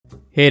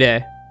Hey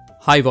there,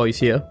 Hi Voice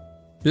here.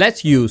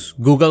 Let's use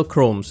Google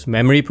Chrome's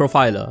memory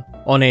profiler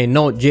on a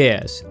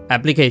nodejs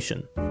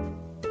application.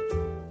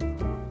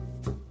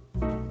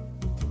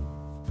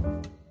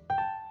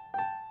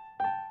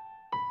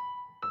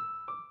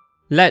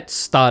 Let's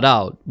start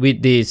out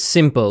with this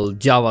simple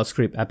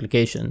JavaScript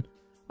application.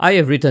 I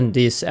have written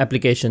this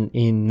application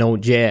in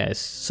Node.js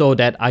so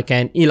that I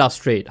can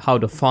illustrate how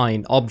to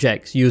find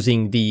objects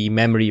using the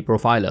memory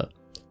profiler.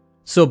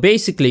 So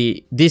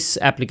basically, this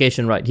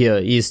application right here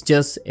is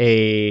just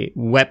a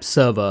web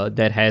server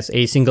that has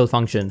a single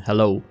function,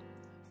 hello.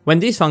 When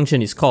this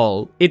function is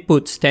called, it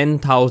puts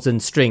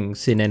 10,000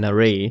 strings in an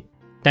array,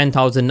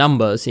 10,000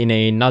 numbers in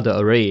another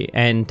array,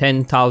 and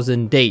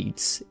 10,000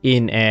 dates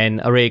in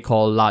an array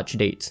called large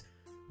dates.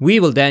 We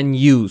will then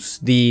use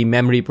the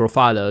memory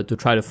profiler to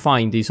try to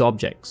find these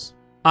objects.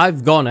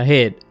 I've gone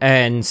ahead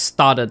and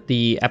started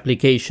the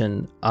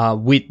application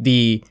with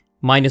the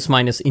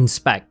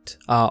 --inspect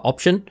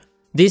option.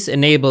 This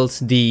enables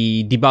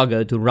the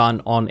debugger to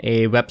run on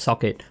a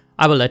WebSocket.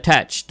 I will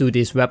attach to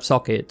this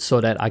WebSocket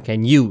so that I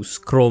can use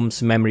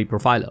Chrome's memory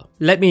profiler.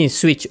 Let me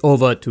switch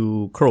over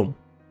to Chrome.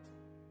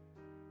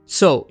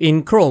 So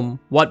in Chrome,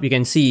 what we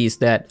can see is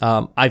that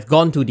I've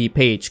gone to the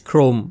page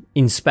Chrome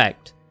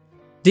Inspect.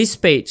 This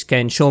page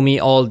can show me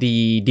all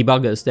the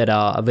debuggers that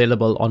are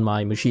available on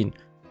my machine.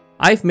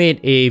 I've made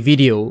a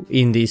video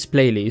in this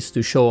playlist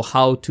to show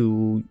how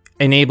to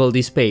enable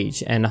this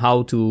page and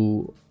how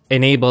to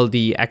enable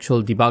the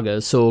actual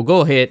debugger. So go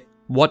ahead,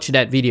 watch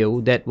that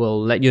video, that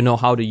will let you know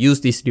how to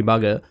use this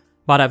debugger.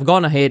 But I've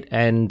gone ahead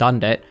and done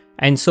that.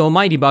 And so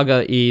my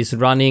debugger is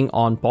running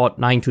on port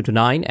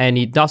 9229 and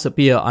it does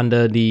appear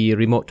under the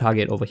remote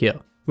target over here.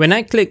 When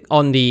I click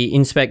on the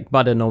inspect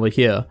button over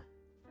here,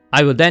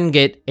 I will then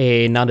get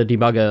another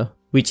debugger,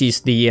 which is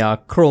the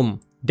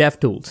Chrome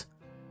DevTools.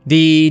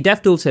 The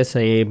DevTools has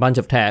a bunch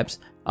of tabs.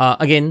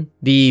 Again,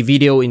 the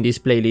video in this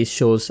playlist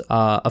shows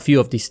a few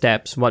of these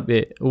tabs, what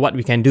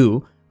we can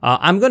do.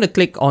 I'm going to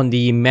click on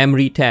the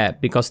memory tab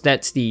because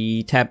that's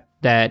the tab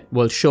that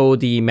will show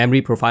the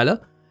memory profiler.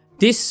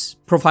 This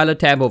profiler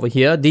tab over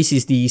here, this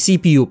is the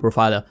CPU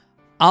profiler.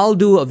 I'll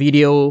do a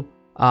video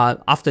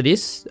after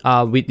this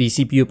with the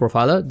CPU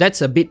profiler.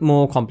 That's a bit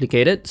more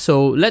complicated,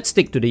 so let's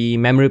stick to the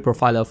memory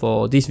profiler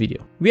for this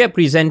video. We are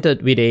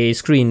presented with a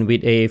screen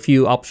with a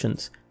few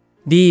options.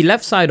 The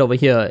left side over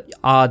here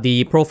are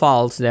the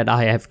profiles that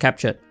I have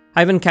captured. I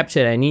haven't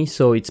captured any,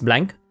 so it's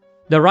blank.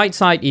 The right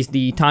side is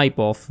the type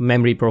of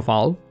memory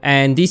profile,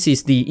 and this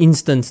is the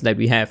instance that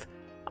we have.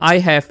 I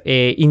have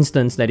a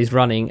instance that is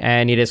running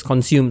and it has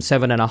consumed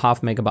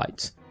 7.5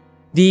 megabytes.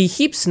 The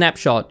heap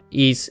snapshot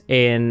is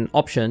an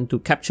option to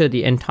capture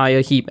the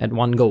entire heap at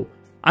one go.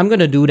 I'm going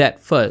to do that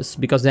first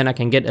because then I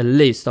can get a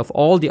list of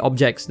all the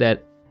objects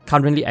that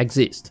currently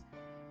exist.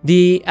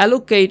 The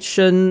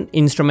allocation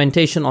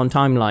instrumentation on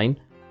timeline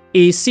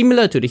is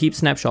similar to the heap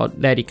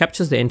snapshot, that it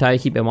captures the entire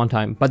heap at one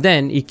time, but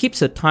then it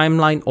keeps a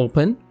timeline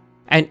open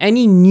and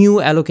any new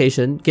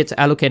allocation gets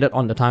allocated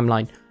on the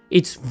timeline.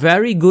 It's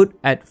very good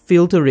at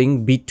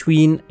filtering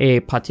between a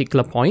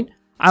particular point.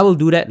 I will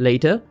do that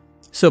later.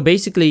 So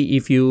basically,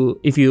 if you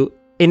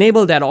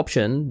enable that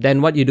option,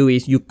 then what you do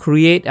is you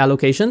create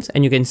allocations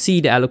and you can see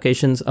the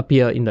allocations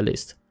appear in the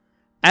list.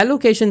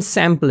 Allocation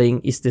sampling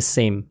is the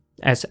same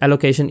as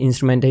allocation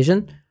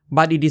instrumentation,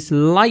 but it is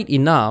light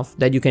enough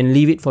that you can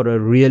leave it for a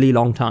really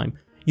long time.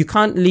 You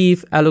can't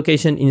leave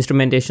allocation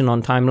instrumentation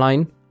on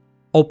timeline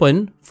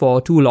open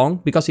for too long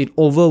because it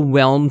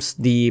overwhelms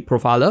the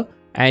profiler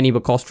and it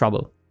will cause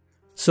trouble.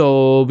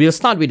 So we'll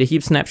start with the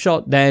heap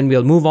snapshot, then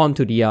we'll move on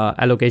to the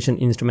allocation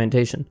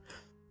instrumentation.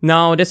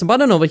 Now there's a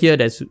button over here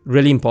that's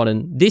really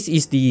important. This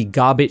is the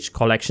garbage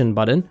collection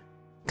button.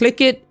 Click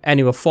it and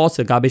it will force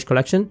a garbage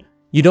collection.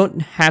 You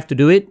don't have to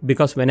do it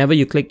because whenever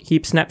you click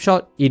heap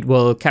snapshot, it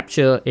will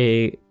capture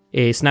a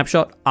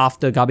snapshot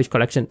after garbage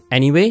collection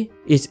anyway.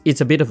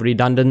 It's a bit of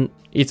redundant.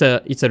 It's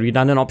a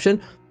redundant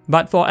option.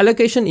 But for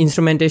allocation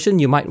instrumentation,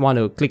 you might want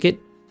to click it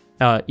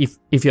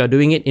if you're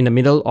doing it in the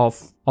middle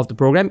of the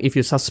program, if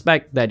you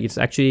suspect that it's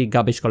actually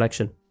garbage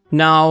collection.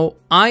 Now,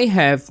 I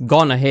have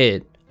gone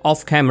ahead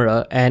off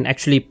camera and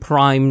actually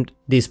primed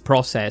this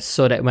process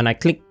so that when I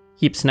click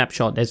heap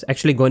snapshot, there's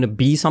actually going to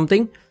be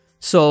something.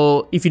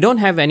 So if you don't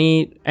have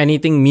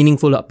anything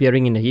meaningful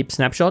appearing in the heap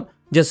snapshot,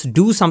 just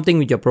do something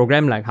with your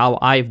program like how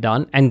I've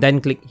done and then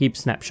click heap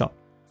snapshot.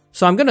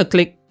 So I'm going to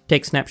click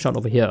take snapshot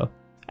over here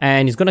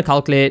and it's going to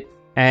calculate,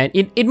 and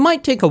it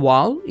might take a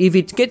while. If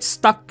it gets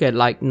stuck at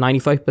like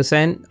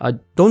 95%,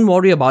 don't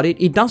worry about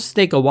it. It does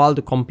take a while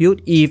to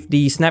compute if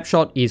the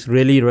snapshot is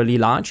really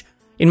large.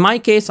 In my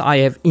case, I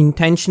have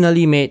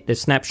intentionally made the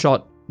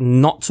snapshot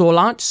not so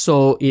large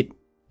so it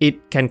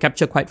can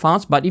capture quite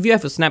fast. But if you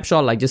have a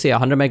snapshot like just say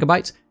 100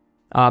 megabytes,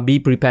 be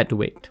prepared to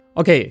wait.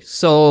 Okay,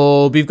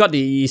 so we've got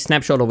the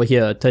snapshot over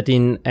here,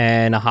 13.5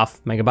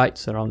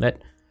 megabytes, around that.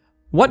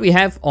 What we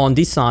have on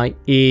this side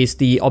is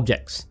the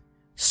objects.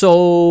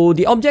 So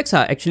the objects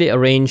are actually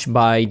arranged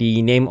by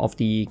the name of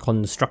the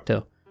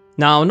constructor.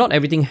 Now, not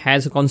everything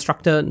has a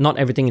constructor, not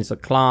everything is a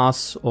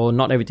class, or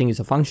not everything is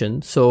a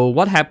function. So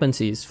what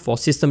happens is, for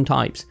system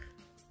types,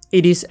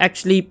 it is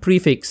actually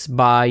prefixed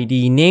by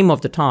the name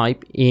of the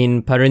type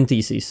in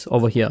parentheses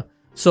over here.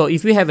 So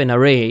if we have an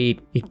array,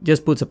 it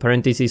just puts a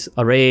parenthesis,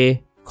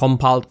 array,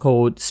 compiled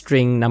code,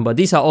 string, number.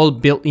 These are all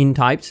built-in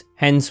types,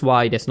 hence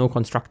why there's no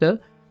constructor.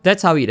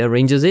 That's how it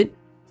arranges it.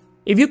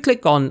 If you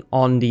click on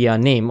the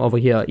name over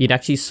here, it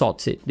actually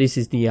sorts it. This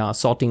is the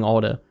sorting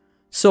order.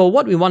 So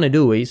what we want to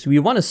do is, we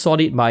want to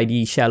sort it by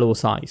the shallow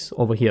size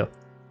over here.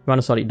 We want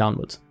to sort it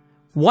downwards.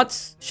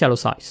 What's shallow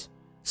size?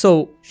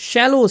 So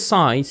shallow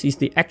size is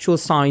the actual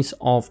size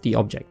of the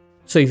object.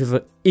 So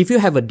if you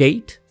have a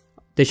date,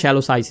 the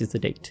shallow size is the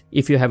date.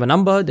 If you have a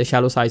number, the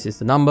shallow size is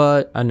the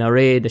number. An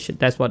array,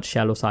 that's what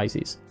shallow size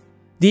is.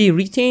 The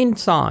retained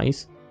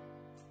size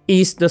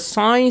is the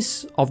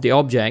size of the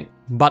object,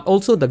 but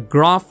also the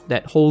graph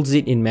that holds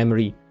it in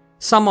memory.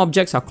 Some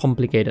objects are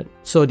complicated,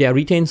 so their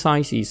retained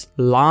size is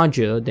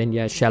larger than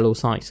their shallow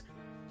size.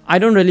 I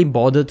don't really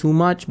bother too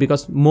much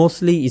because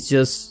mostly it's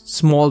just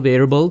small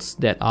variables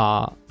that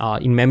are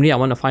in memory. I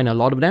want to find a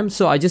lot of them,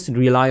 so I just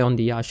rely on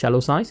the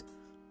shallow size.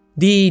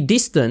 The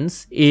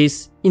distance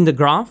is in the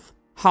graph,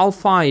 how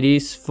far it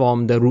is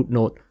from the root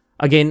node.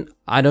 Again,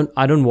 I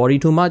don't worry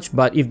too much,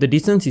 but if the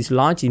distance is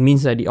large, it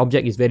means that the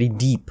object is very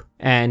deep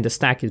and the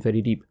stack is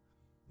very deep.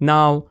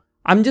 Now,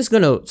 I'm just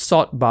going to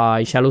sort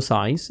by shallow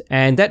size,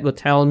 and that will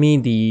tell me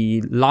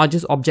the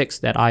largest objects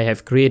that I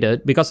have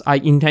created because I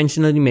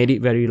intentionally made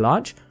it very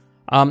large.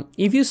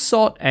 If you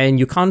sort and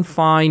you can't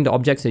find the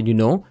objects that you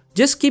know,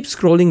 just keep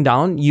scrolling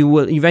down. You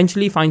will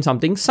eventually find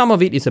something. Some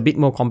of it is a bit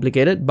more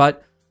complicated,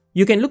 but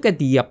you can look at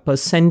the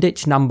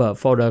percentage number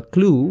for a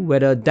clue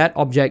whether that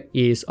object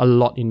is a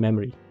lot in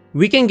memory.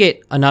 We can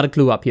get another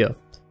clue up here.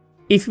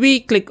 If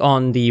we click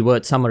on the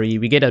word summary,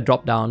 we get a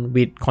drop down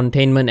with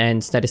containment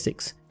and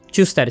statistics.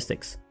 Choose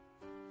statistics.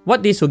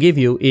 What this will give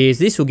you is,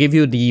 this will give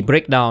you the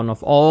breakdown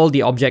of all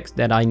the objects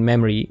that are in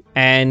memory,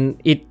 and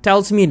it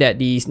tells me that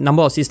the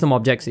number of system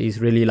objects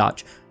is really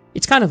large.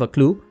 It's kind of a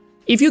clue.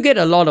 If you get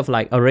a lot of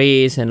like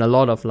arrays and a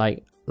lot of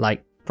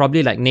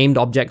probably like named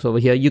objects over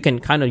here, you can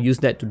kind of use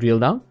that to drill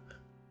down.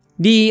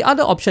 The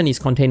other option is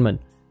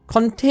containment.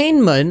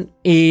 Containment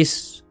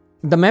is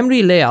the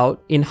memory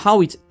layout in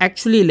how it's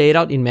actually laid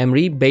out in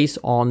memory based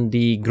on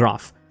the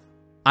graph.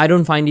 I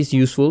don't find this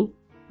useful.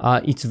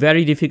 It's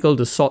very difficult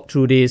to sort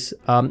through this.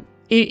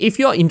 If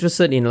you're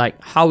interested in like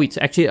how it's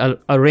actually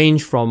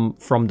arranged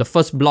from the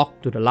first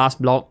block to the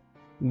last block,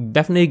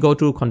 definitely go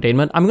through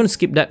containment. I'm going to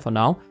skip that for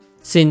now,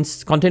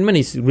 since containment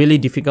is really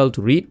difficult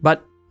to read,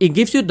 but it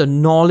gives you the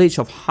knowledge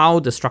of how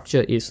the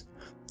structure is.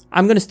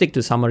 I'm going to stick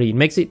to summary. It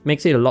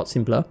makes it a lot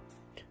simpler.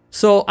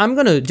 So I'm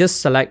going to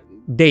just select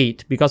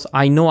date because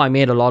I know I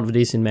made a lot of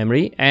this in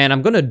memory, and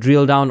I'm going to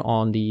drill down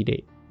on the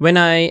date. When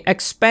I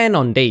expand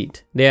on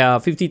date, there are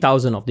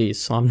 50,000 of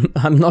these, so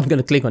I'm not going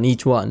to click on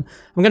each one.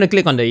 I'm going to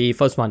click on the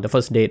first one, the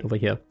first date over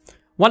here.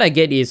 What I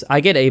get is,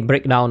 I get a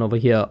breakdown over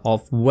here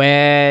of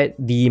where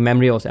the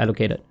memory was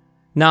allocated.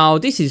 Now,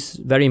 this is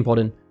very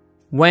important.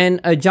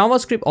 When a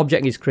JavaScript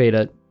object is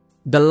created,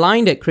 the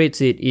line that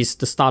creates it is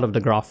the start of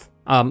the graph.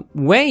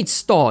 Where it's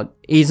stored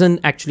isn't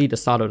actually the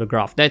start of the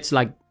graph. That's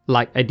like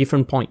a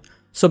different point.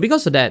 So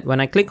because of that, when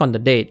I click on the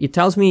date, it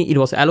tells me it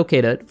was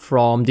allocated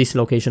from this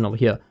location over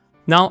here.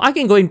 Now, I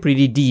can go in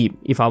pretty deep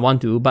if I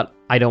want to, but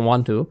I don't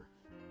want to.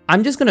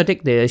 I'm just going to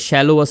take the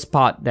shallowest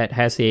part that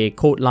has a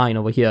code line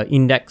over here,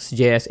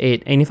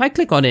 index.js8. And if I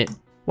click on it,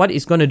 what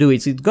it's going to do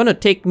is it's going to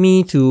take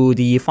me to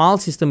the file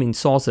system in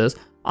sources.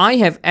 I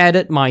have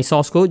added my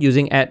source code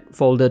using add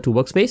folder to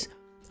workspace.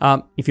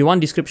 If you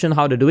want description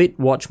how to do it,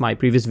 watch my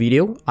previous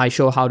video. I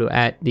show how to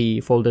add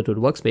the folder to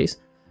the workspace.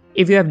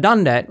 If you have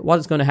done that,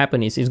 what's going to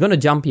happen is it's going to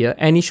jump here,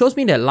 and it shows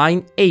me that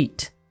line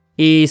 8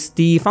 is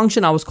the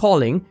function I was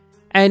calling.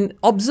 And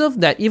observe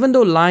that even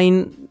though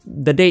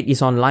the date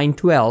is on line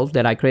 12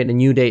 that I create a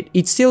new date,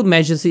 it still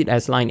measures it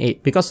as line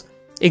 8 because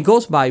it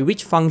goes by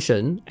which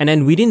function, and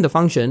then within the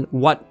function,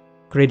 what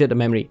created the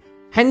memory.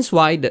 Hence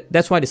why,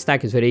 that's why the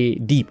stack is very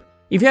deep.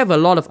 If you have a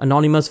lot of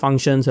anonymous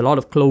functions, a lot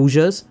of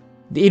closures,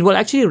 it will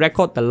actually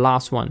record the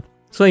last one.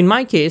 So in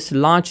my case,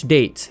 large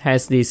dates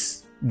has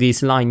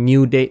this line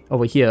new date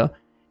over here.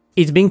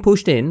 It's being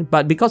pushed in,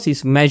 but because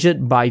it's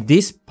measured by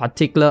this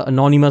particular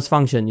anonymous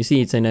function, you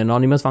see it's an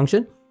anonymous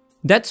function.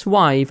 That's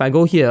why if I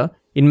go here,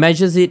 it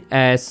measures it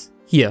as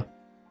here.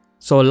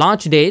 So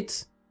large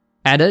dates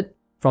added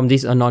from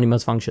this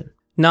anonymous function.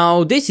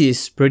 Now this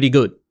is pretty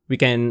good. We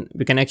can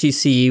actually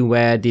see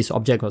where this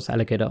object was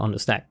allocated on the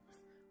stack.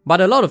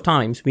 But a lot of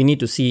times we need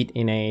to see it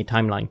in a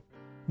timeline.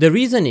 The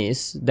reason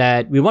is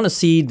that we want to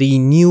see the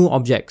new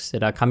objects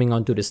that are coming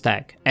onto the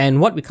stack. And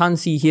what we can't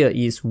see here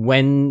is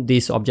when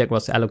this object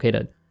was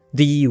allocated.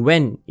 The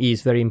when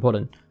is very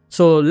important.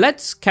 So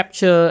let's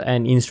capture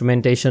an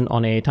instrumentation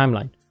on a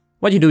timeline.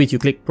 What you do is you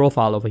click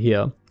profile over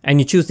here and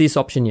you choose this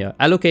option here,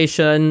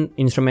 allocation,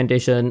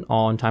 instrumentation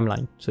on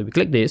timeline. So we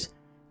click this,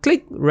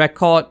 click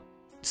record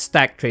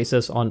stack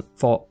traces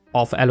for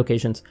of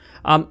allocations.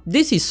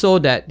 This is so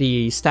that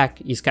the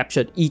stack is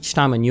captured each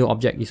time a new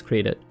object is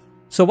created.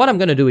 So what I'm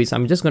going to do is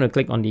I'm just going to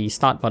click on the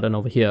start button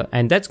over here,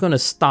 and that's going to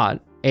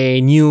start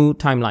a new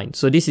timeline.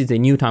 So this is the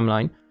new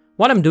timeline.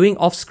 What I'm doing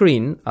off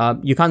screen,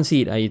 you can't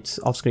see it, it's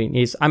off screen,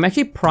 is I'm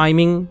actually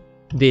priming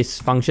this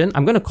function.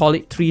 I'm going to call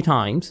it 3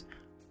 times.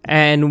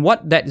 And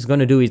what that is going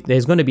to do is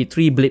there's going to be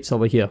 3 blips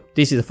over here.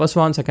 This is the first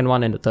one, second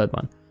one, and the third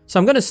one. So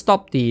I'm going to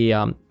stop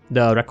the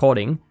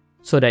recording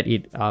so that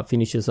it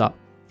finishes up.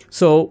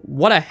 So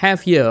what I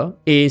have here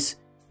is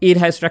it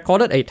has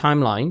recorded a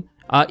timeline.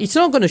 It's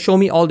not going to show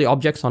me all the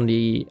objects in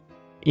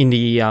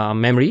the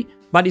memory,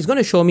 but it's going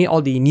to show me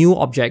all the new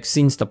objects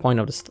since the point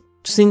of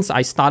since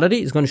I started it.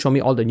 It's going to show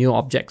me all the new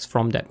objects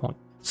from that point.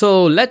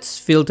 So let's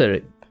filter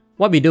it.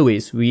 What we do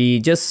is we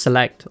just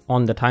select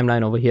on the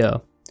timeline over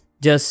here,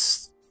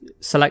 just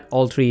select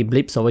all 3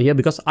 blips over here,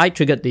 because I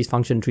triggered this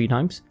function 3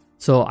 times.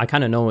 So I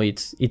kind of know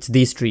it's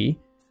these 3.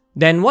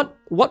 Then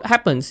what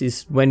happens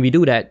is when we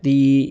do that,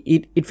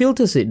 it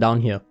filters it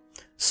down here.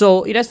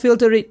 So it has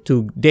filtered it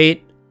to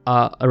date,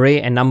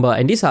 array, and number,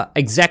 and these are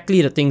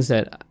exactly the things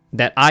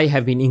that I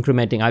have been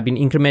incrementing. I've been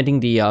incrementing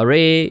the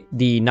array,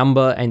 the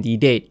number, and the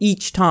date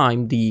each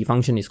time the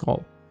function is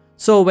called.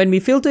 So when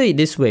we filter it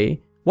this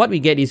way, what we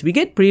get is we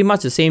get pretty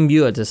much the same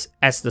view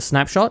as the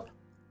snapshot.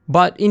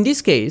 But in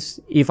this case,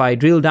 if I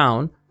drill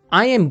down,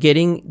 I am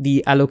getting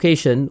the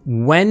allocation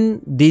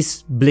when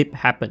this blip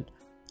happened.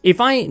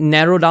 If I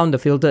narrow down the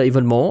filter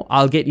even more,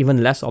 I'll get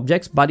even less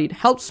objects, but it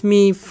helps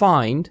me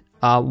find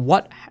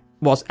what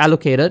was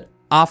allocated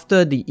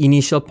after the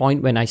initial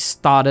point when I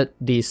started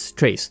this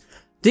trace.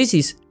 This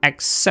is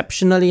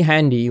exceptionally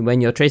handy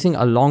when you're tracing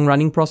a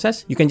long-running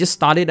process. You can just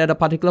start it at a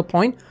particular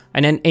point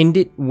and then end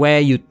it where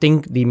you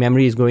think the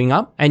memory is going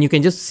up, and you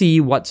can just see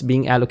what's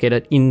being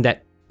allocated in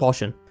that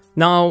portion.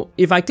 Now,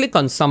 if I click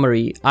on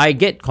summary, I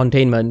get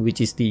containment,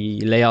 which is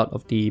the layout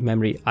of the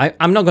memory.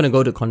 I'm not going to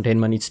go to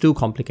containment, it's too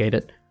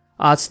complicated.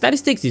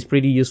 Statistics is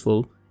pretty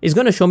useful. It's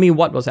going to show me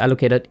what was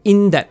allocated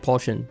in that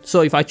portion.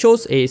 So if I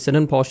chose a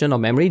certain portion of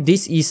memory,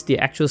 this is the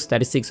actual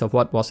statistics of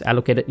what was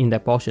allocated in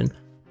that portion.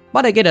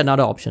 But I get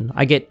another option,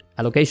 I get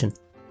allocation.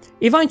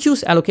 If I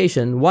choose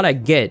allocation, what I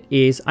get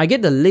is I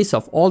get the list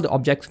of all the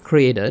objects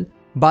created,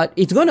 but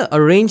it's going to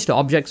arrange the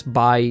objects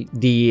by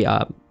the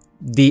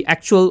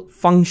actual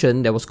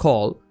function that was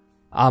called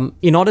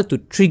in order to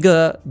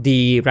trigger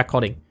the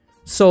recording.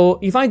 So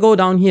if I go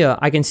down here,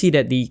 I can see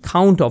that the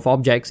count of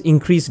objects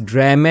increased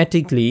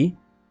dramatically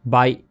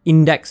by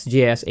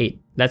index.js8.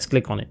 Let's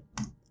click on it.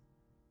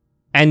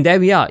 And there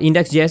we are,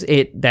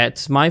 index.js8,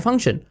 that's my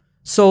function.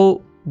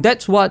 So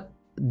that's what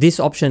this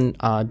option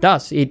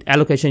does.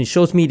 Allocation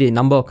shows me the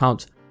number of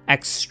counts.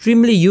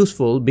 Extremely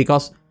useful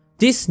because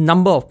this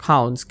number of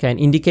counts can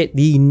indicate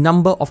the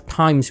number of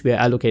times we are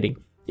allocating.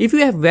 If you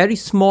have very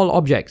small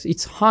objects,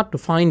 it's hard to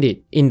find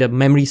it in the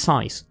memory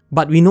size,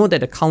 but we know that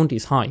the count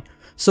is high.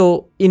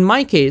 So in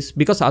my case,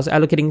 because I was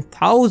allocating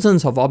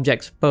thousands of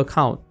objects per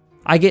count,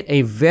 I get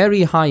a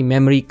very high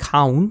memory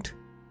count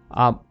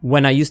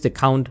when I use the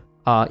count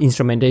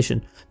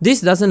instrumentation.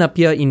 This doesn't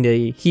appear in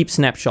the heap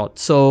snapshot.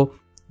 So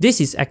this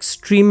is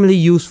extremely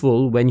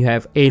useful when you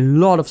have a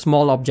lot of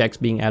small objects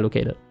being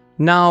allocated.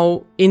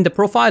 Now, in the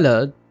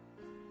profiler,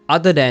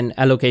 other than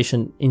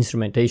allocation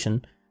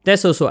instrumentation,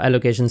 there's also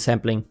allocation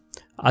sampling.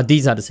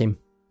 These are the same.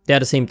 They are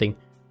the same thing.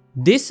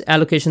 This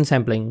allocation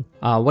sampling,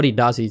 what it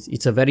does is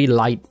it's a very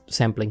light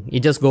sampling. It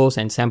just goes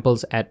and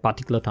samples at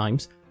particular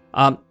times.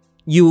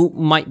 You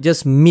might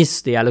just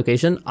miss the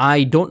allocation.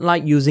 I don't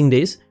like using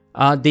this.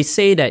 They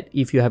say that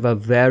if you have a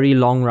very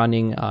long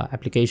running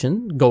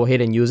application, go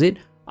ahead and use it.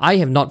 I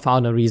have not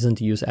found a reason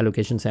to use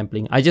allocation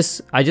sampling. I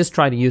just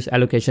try to use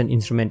allocation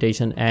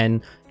instrumentation,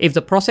 and if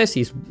the process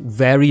is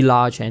very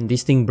large and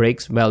this thing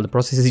breaks, well, the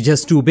process is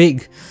just too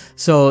big.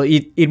 So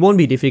it won't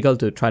be difficult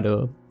to try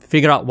to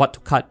figure out what to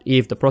cut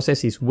if the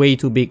process is way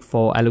too big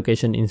for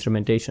allocation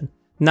instrumentation.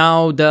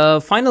 Now,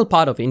 the final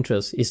part of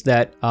interest is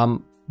that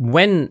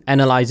when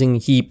analyzing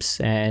heaps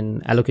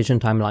and allocation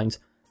timelines,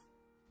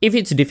 if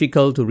it's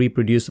difficult to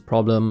reproduce the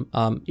problem,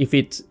 if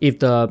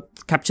the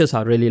captures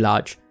are really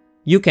large,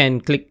 you can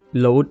click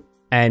load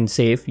and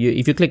save.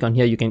 If you click on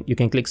here, you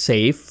can click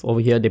save over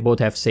here. They both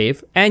have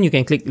save, and you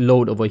can click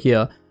load over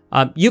here.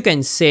 You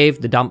can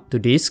save the dump to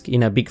disk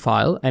in a big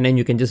file, and then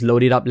you can just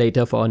load it up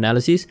later for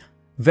analysis.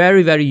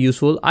 Very, very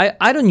useful.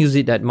 I don't use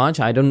it that much.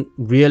 I don't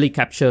really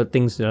capture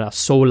things that are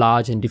so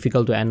large and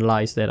difficult to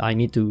analyze that I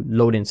need to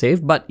load and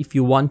save. But if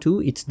you want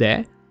to, it's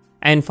there.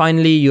 And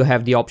finally, you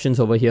have the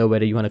options over here,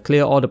 whether you want to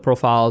clear all the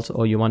profiles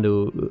or you want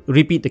to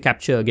repeat the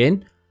capture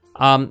again.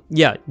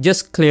 Yeah,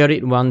 just clear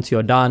it once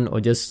you're done, or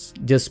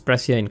just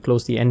press here and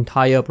close the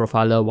entire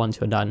profiler once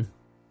you're done.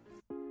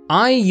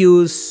 I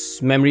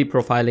use memory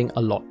profiling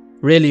a lot,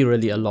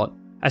 really a lot,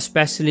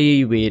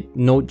 especially with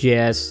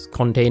Node.js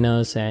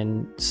containers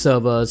and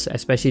servers,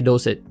 especially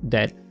those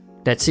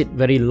that sit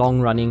very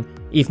long running.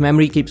 If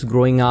memory keeps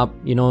growing up,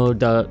 you know,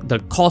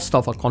 the cost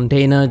of a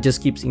container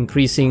just keeps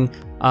increasing.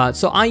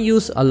 So I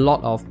use a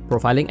lot of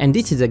profiling, and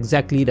this is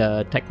exactly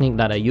the technique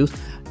that I use.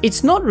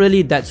 It's not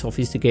really that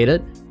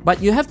sophisticated, but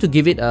you have to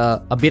give it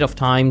a bit of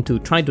time to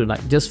try to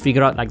just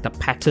figure out the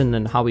pattern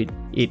and how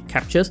it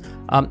captures.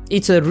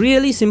 It's a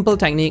really simple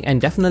technique, and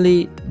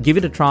definitely give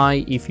it a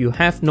try. If you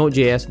have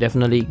Node.js,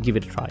 definitely give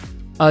it a try.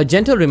 A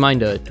gentle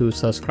reminder to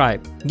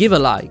subscribe, give a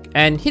like,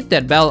 and hit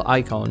that bell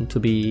icon to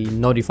be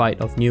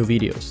notified of new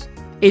videos.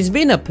 It's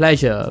been a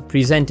pleasure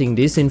presenting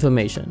this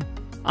information.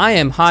 I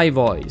am High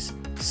Voice,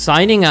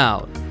 signing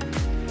out.